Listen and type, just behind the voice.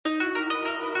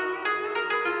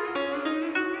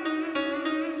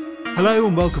Hello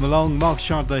and welcome along. Mark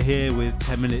Shardler here with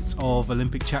 10 minutes of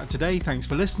Olympic chat today. Thanks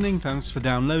for listening, thanks for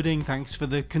downloading, thanks for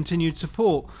the continued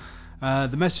support.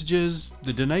 The messages,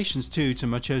 the donations too to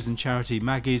my chosen charity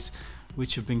Maggie's,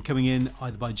 which have been coming in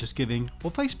either by Just Giving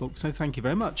or Facebook, so thank you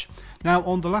very much. Now,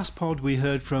 on the last pod we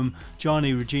heard from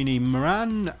Gianni Regini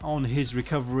Moran on his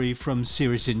recovery from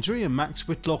serious injury and Max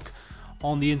Whitlock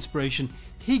on the inspiration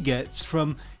he gets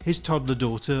from his toddler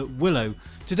daughter Willow.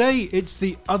 Today it's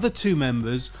the other two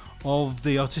members of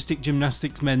the artistic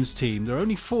gymnastics men's team. There are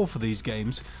only 4 for these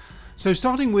games. So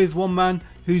starting with one man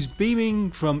who's beaming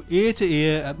from ear to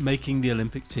ear at making the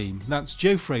Olympic team. That's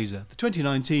Joe Fraser, the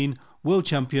 2019 world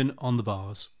champion on the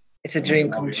bars. It's a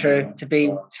dream come true. To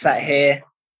be sat here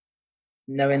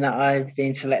knowing that I've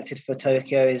been selected for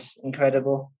Tokyo is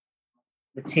incredible.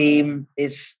 The team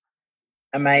is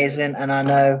amazing, and I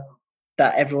know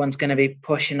that everyone's going to be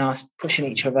pushing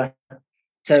each other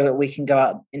so that we can go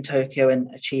out in Tokyo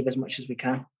and achieve as much as we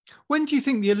can. When do you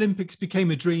think the Olympics became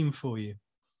a dream for you?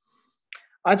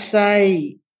 I'd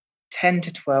say 10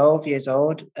 to 12 years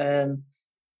old. At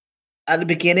the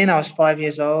beginning, I was 5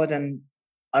 years old and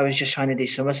I was just trying to do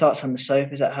somersaults on the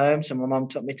sofas at home. So my mum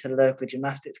took me to the local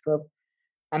gymnastics club.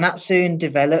 And that soon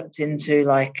developed into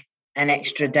like an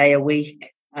extra day a week.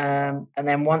 And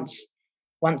then once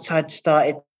I'd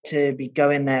started to be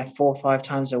going there 4 or 5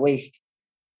 times a week,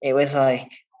 it was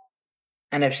like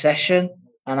an obsession,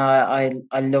 and I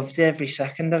loved every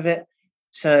second of it.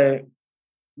 So,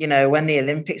 you know, when the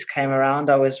Olympics came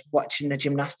around, I was watching the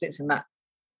gymnastics, and that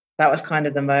was kind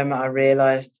of the moment I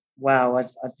realised, wow, I'd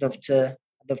love to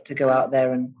go out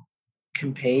there and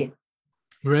compete.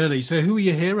 Really? So who were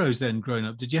your heroes then growing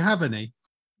up? Did you have any?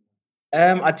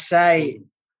 I'd say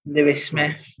Lewis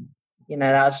Smith. You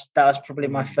know, that was probably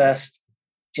my first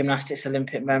gymnastics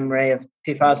Olympic memory of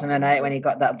 2008 when he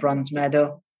got that bronze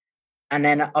medal. And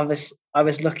then I was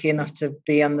lucky enough to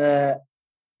be on the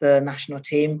national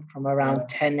team from around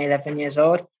 10, 11 years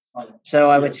old. So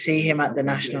I would see him at the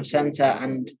national centre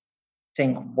and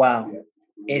think, wow,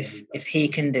 if he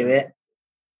can do it,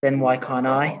 then why can't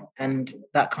I? And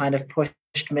that kind of pushed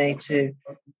me to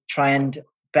try and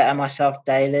better myself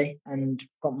daily and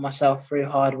put myself through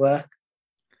hard work.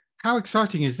 How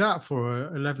exciting is that for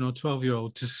an 11 or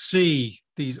 12-year-old to see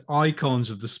these icons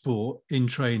of the sport in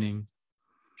training?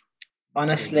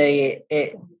 Honestly,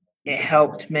 it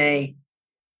helped me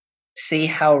see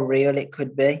how real it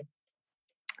could be.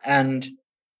 And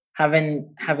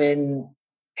having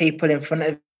people in front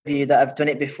of you that have done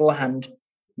it beforehand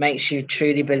makes you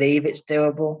truly believe it's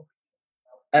doable.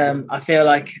 I feel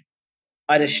like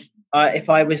if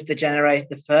I was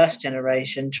the first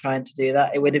generation trying to do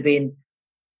that, it would have been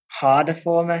harder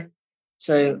for me.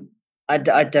 So I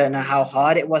don't know how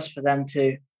hard it was for them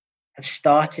to have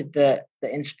started the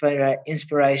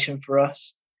inspiration for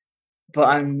us, but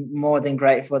I'm more than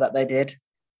grateful that they did.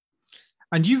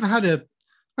 And you've had a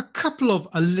couple of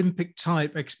Olympic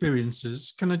type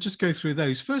experiences. Can I just go through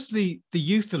those? Firstly, the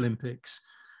Youth Olympics,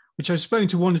 which I've spoken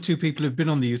to 1 or 2 people who've been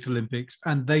on the Youth Olympics,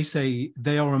 and they say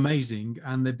they are amazing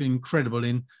and they've been incredible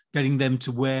in getting them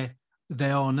to where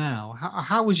they are now.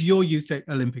 How was your Youth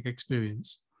Olympic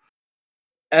experience?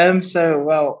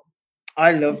 Well,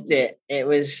 I loved it. It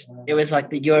was like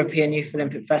the European Youth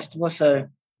Olympic Festival. So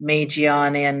me,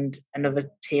 Gianni, and another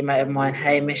teammate of mine,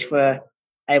 Hamish, were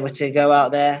able to go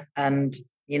out there. And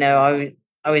you know,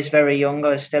 I was very young.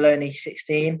 I was still only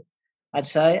 16, I'd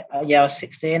say. I was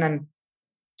 16, and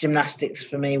gymnastics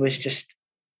for me was just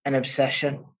an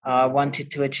obsession. I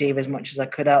wanted to achieve as much as I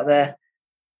could out there,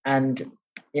 and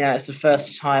you know, it's the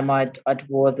first time I'd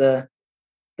wore the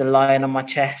lion on my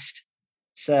chest.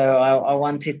 So I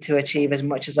wanted to achieve as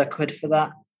much as I could for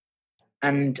that.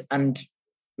 And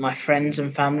my friends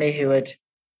and family who had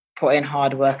put in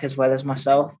hard work as well as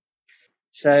myself.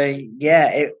 So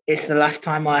yeah, it's the last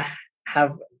time I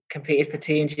have competed for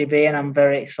Team GB, and I'm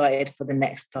very excited for the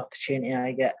next opportunity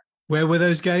I get. Where were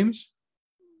those games?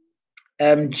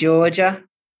 Georgia.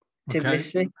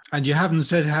 Okay. And you haven't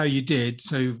said how you did,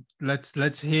 so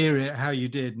let's hear it, how you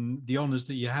did and the honours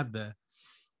that you had there.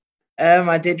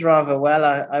 I did rather well.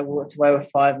 I walked away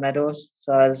with 5 medals,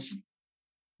 so I was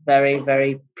very,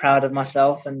 very proud of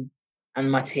myself and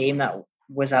my team that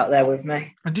was out there with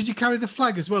me. And did you carry the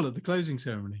flag as well at the closing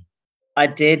ceremony? I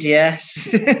did, yes.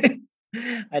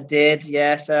 I did,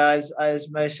 yeah. So I was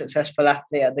most successful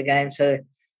athlete at the game. So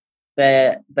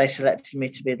they selected me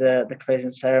to be the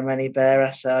closing ceremony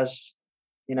bearer. So I was,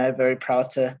 you know, very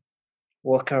proud to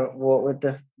walk with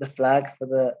the flag for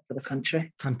the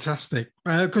country. Fantastic.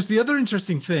 Because the other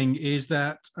interesting thing is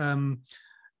that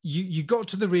you got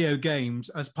to the Rio Games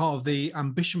as part of the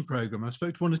Ambition program. I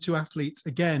spoke to 1 or 2 athletes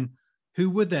again who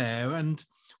were there. And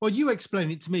well, you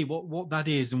explain it to me what that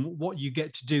is and what you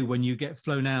get to do when you get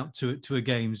flown out to a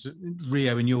games,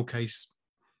 Rio in your case.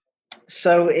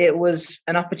 So it was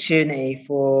an opportunity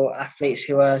for athletes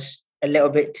who are a little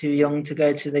bit too young to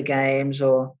go to the games,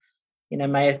 or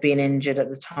may have been injured at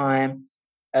the time,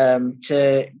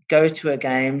 to go to a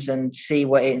games and see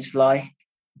what it's like,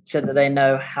 so that they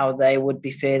know how they would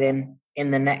be feeling in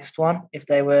the next one if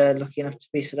they were lucky enough to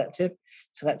be selected.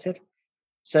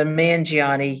 So me and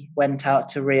Gianni went out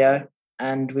to Rio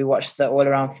and we watched the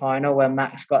all-around final where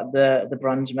Max got the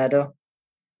bronze medal.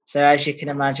 So as you can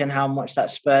imagine, how much that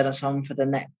spurred us on for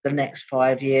the next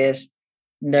 5 years,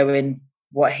 knowing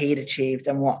what he'd achieved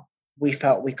and what we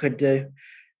felt we could do.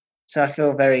 So I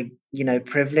feel very,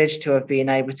 privileged to have been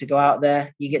able to go out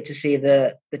there. You get to see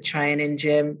the training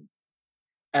gym,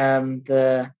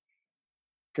 the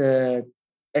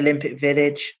Olympic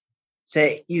Village.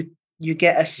 So you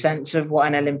get a sense of what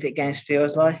an Olympic Games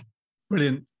feels like.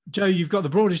 Brilliant. Joe, you've got the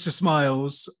broadest of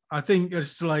smiles. I think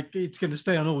it's going to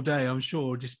stay on all day, I'm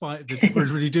sure, despite we're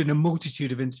really doing a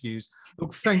multitude of interviews.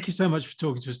 Look, thank you so much for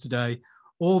talking to us today.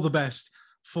 All the best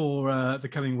for the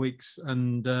coming weeks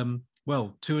and,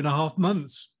 2.5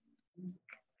 months.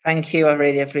 Thank you. I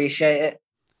really appreciate it.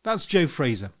 That's Joe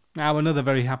Fraser. Now, another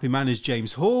very happy man is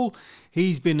James Hall.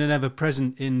 He's been an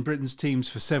ever-present in Britain's teams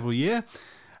for several years.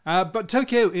 But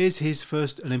Tokyo is his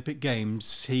first Olympic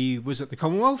Games. He was at the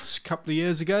Commonwealths a couple of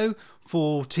years ago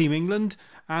for Team England,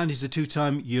 and he's a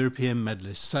 2-time European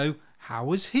medalist. So how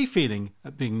was he feeling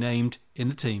at being named in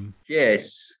the team? Yeah,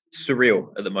 it's surreal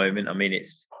at the moment. I mean,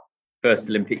 it's first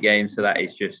Olympic Games, so that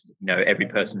is just, every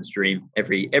person's dream,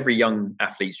 every young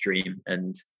athlete's dream,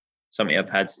 and something I've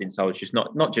had since I was just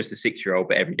not just a 6-year-old,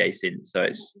 but every day since. So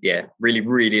it's, really,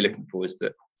 really looking forward to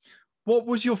it. What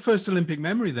was your first Olympic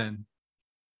memory then?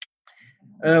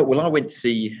 Well, I went to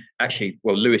see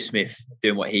Lewis Smith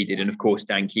doing what he did, and of course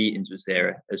Dan Keatings was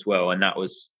there as well. And that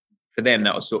was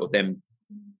sort of them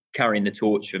carrying the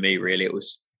torch for me. Really, it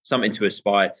was something to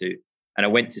aspire to. And I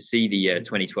went to see the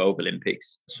 2012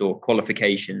 Olympics, saw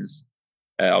qualifications.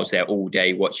 I was there all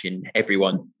day watching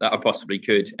everyone that I possibly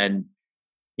could, and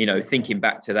thinking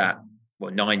back to that,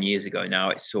 9 years ago now,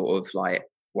 it's sort of like,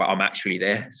 well, I'm actually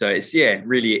there. So it's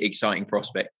really exciting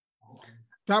prospect.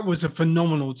 That was a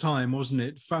phenomenal time, wasn't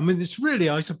it? I mean, it's really,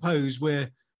 I suppose,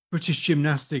 where British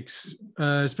gymnastics,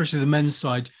 especially the men's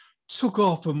side, took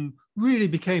off and really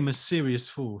became a serious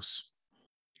force.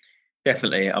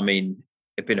 Definitely. I mean,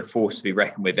 it's been a force to be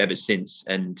reckoned with ever since.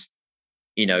 And,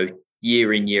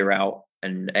 year in, year out,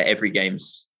 and at every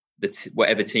games,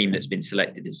 whatever team that's been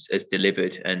selected has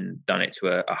delivered and done it to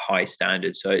a high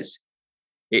standard. So it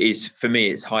is, for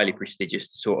me, it's highly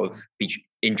prestigious to sort of be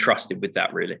entrusted with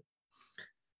that, really.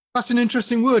 That's an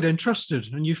interesting word,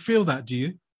 entrusted. And you feel that, do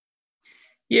you?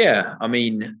 Yeah. I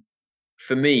mean,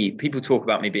 for me, people talk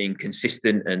about me being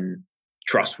consistent and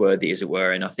trustworthy, as it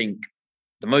were. And I think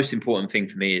the most important thing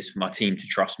for me is for my team to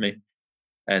trust me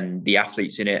and the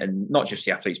athletes in it, and not just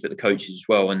the athletes, but the coaches as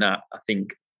well. And that, I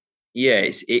think,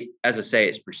 as I say,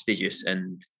 it's prestigious,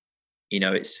 and,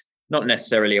 it's not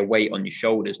necessarily a weight on your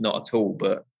shoulders, not at all,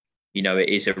 but, it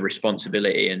is a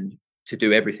responsibility, and to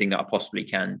do everything that I possibly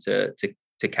can to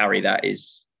carry that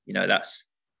is,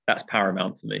 that's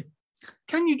paramount for me.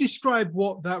 Can you describe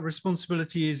what that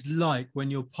responsibility is like when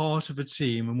you're part of a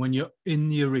team and when you're in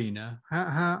the arena?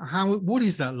 What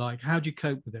is that like? How do you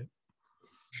cope with it?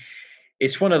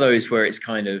 It's one of those where it's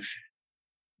kind of,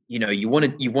 you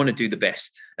want to do the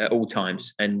best at all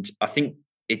times. And I think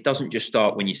it doesn't just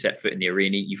start when you set foot in the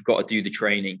arena. You've got to do the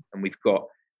training, and we've got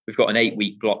an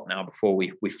 8-week block now before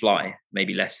we fly,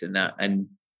 maybe less than that. And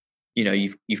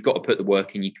you've got to put the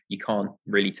work in. You can't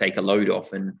really take a load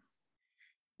off. And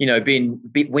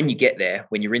when you get there,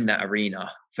 when you're in that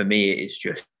arena, for me, it is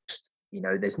just,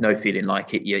 there's no feeling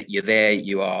like it. You're there,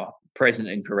 you are present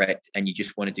and correct, and you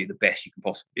just want to do the best you can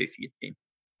possibly do for your team.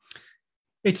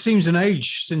 It seems an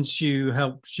age since you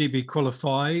helped GB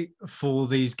qualify for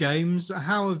these games.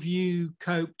 How have you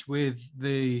coped with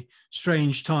the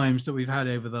strange times that we've had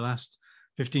over the last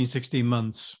 15, 16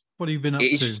 months? What have you been up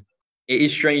to? It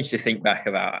is strange to think back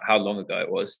about how long ago it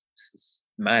was. It's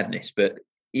madness. But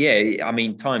yeah, I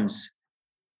mean,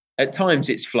 at times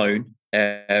it's flown,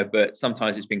 but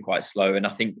sometimes it's been quite slow. And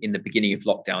I think in the beginning of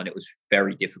lockdown, it was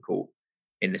very difficult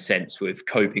in the sense with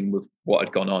coping with what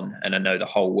had gone on. And I know the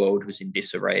whole world was in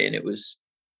disarray, and it was,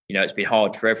 it's been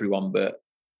hard for everyone. But,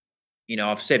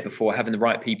 I've said before, having the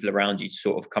right people around you to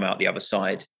sort of come out the other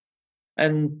side.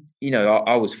 And,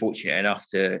 I was fortunate enough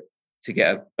to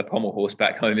get a pommel horse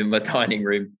back home in my dining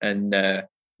room, and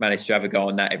managed to have a go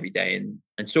on that every day,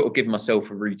 and sort of give myself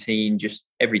a routine just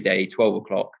every day, 12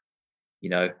 o'clock.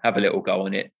 have a little go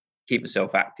on it, keep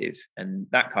myself active, and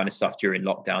that kind of stuff during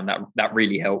lockdown. That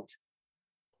really helped.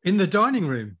 In the dining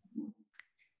room?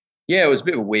 Yeah, it was a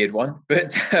bit of a weird one,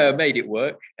 but made it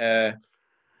work. Had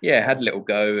a little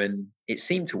go, and it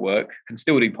seemed to work. Can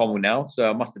still do pommel now, so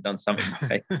I must have done something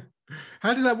right.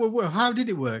 How did that work? How did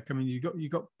it work? I mean, you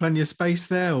got plenty of space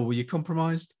there, or were you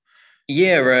compromised?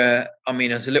 Yeah, I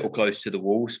mean, I was a little close to the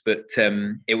walls, but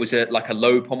it was like a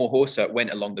low pommel horse, so it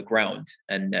went along the ground,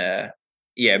 and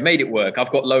made it work.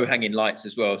 I've got low hanging lights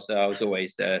as well, so I was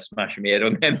always smashing my head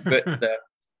on them. But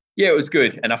it was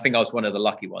good, and I think I was one of the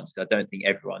lucky ones. I don't think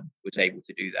everyone was able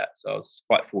to do that, so I was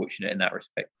quite fortunate in that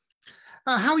respect.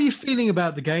 How are you feeling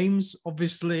about the games?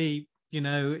 Obviously,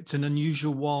 it's an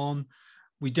unusual one.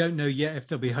 We don't know yet if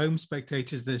there'll be home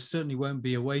spectators. There certainly won't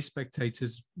be away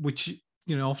spectators, which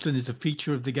often is a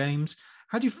feature of the games.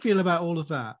 How do you feel about all of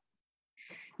that?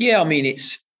 Yeah, I mean,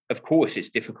 of course it's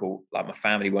difficult. Like, my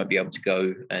family won't be able to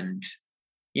go, and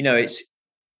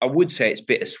I would say it's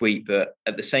bittersweet, but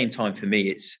at the same time, for me,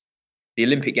 it's the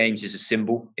Olympic Games is a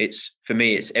symbol. For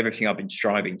me, it's everything I've been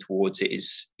striving towards. It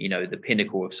is, the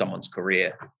pinnacle of someone's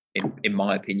career. In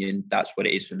my opinion, that's what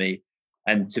it is for me.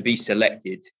 And to be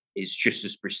selected is just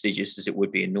as prestigious as it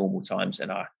would be in normal times.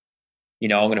 And I'm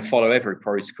going to follow every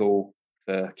protocol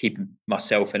for keeping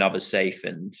myself and others safe.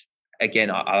 And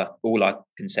again, all I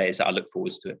can say is that I look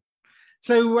forward to it.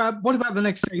 So what about the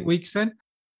next 8 weeks then?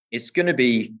 It's going to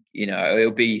be,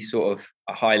 it'll be sort of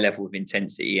a high level of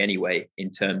intensity anyway in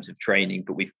terms of training,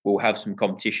 but we'll have some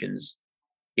competitions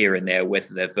here and there,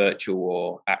 whether they're virtual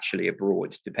or actually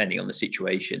abroad, depending on the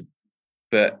situation.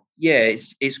 But yeah,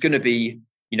 it's going to be,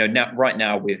 right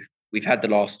now we've had the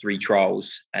last 3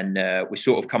 trials, and we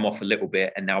sort of come off a little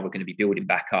bit, and now we're going to be building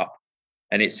back up,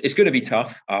 and it's going to be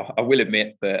tough. I will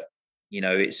admit, but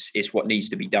it's what needs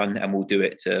to be done, and we'll do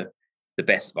it to the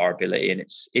best of our ability, and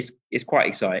it's quite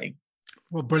exciting.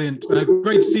 Well, brilliant.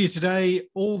 Great to see you today.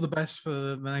 All the best for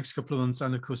the next couple of months,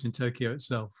 and of course in Tokyo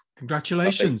itself.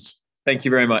 Congratulations. Thank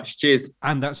you very much. Cheers.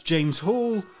 And that's James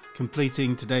Hall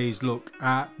completing today's look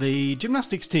at the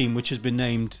gymnastics team, which has been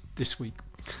named this week.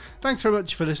 Thanks very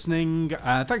much for listening.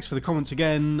 Thanks for the comments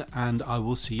again, and I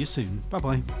will see you soon.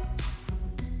 Bye-bye.